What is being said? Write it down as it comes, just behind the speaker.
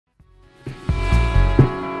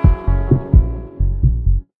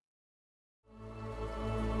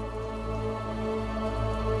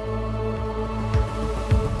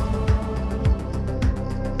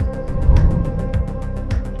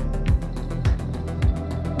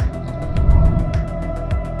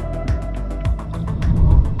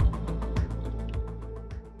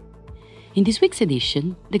In this week's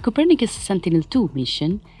edition, the Copernicus Sentinel-2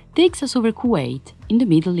 mission takes us over Kuwait in the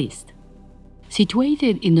Middle East.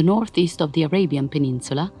 Situated in the northeast of the Arabian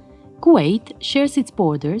Peninsula, Kuwait shares its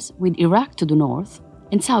borders with Iraq to the north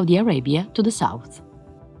and Saudi Arabia to the south.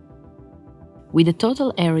 With a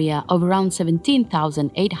total area of around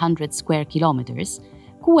 17,800 square kilometers,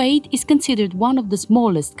 Kuwait is considered one of the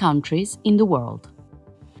smallest countries in the world.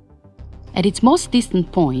 At its most distant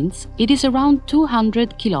points, it is around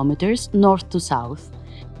 200 kilometers north to south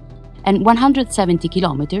and 170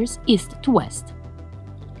 kilometers east to west.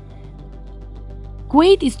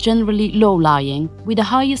 Kuwait is generally low-lying, with the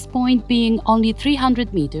highest point being only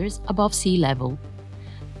 300 meters above sea level.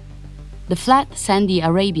 The flat, sandy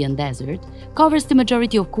Arabian Desert covers the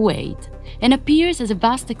majority of Kuwait and appears as a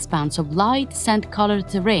vast expanse of light, sand-colored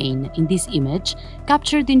terrain in this image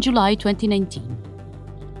captured in July 2019.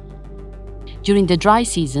 During the dry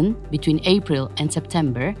season, between April and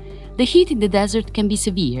September, the heat in the desert can be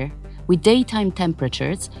severe, with daytime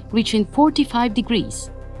temperatures reaching 45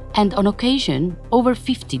 degrees and, on occasion, over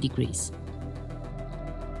 50 degrees.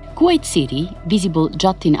 Kuwait City, visible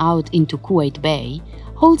jutting out into Kuwait Bay,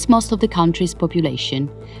 holds most of the country's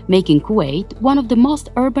population, making Kuwait one of the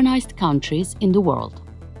most urbanized countries in the world.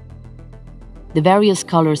 The various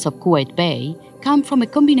colors of Kuwait Bay come from a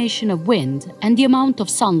combination of wind and the amount of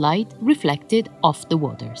sunlight reflected off the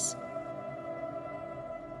waters.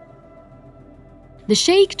 The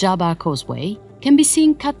Sheikh Jabbar Causeway can be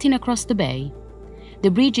seen cutting across the bay. The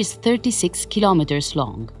bridge is 36 kilometers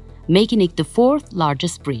long, making it the fourth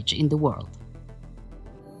largest bridge in the world.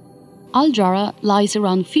 Al Jarrah lies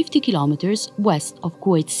around 50 kilometers west of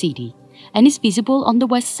Kuwait City and is visible on the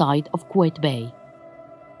west side of Kuwait Bay.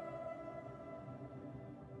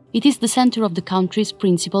 It is the center of the country's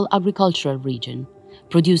principal agricultural region,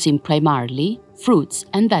 producing primarily fruits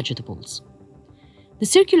and vegetables. The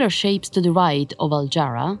circular shapes to the right of Al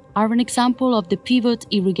Jarrah are an example of the pivot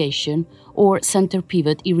irrigation or center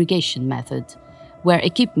pivot irrigation method, where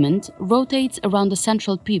equipment rotates around the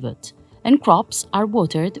central pivot and crops are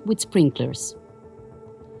watered with sprinklers.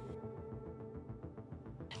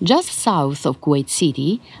 Just south of Kuwait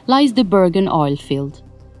City lies the Bergen oil field,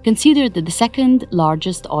 considered the second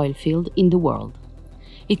largest oil field in the world.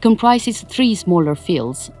 It comprises 3 smaller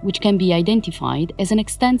fields, which can be identified as an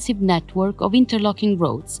extensive network of interlocking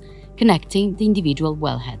roads connecting the individual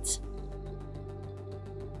wellheads.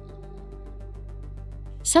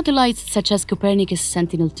 Satellites such as Copernicus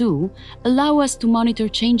Sentinel-2 allow us to monitor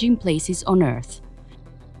changing places on Earth.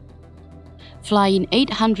 Flying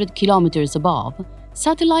 800 kilometers above,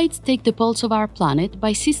 satellites take the pulse of our planet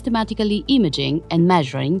by systematically imaging and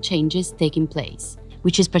measuring changes taking place,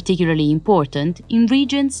 which is particularly important in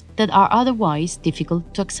regions that are otherwise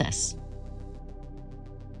difficult to access.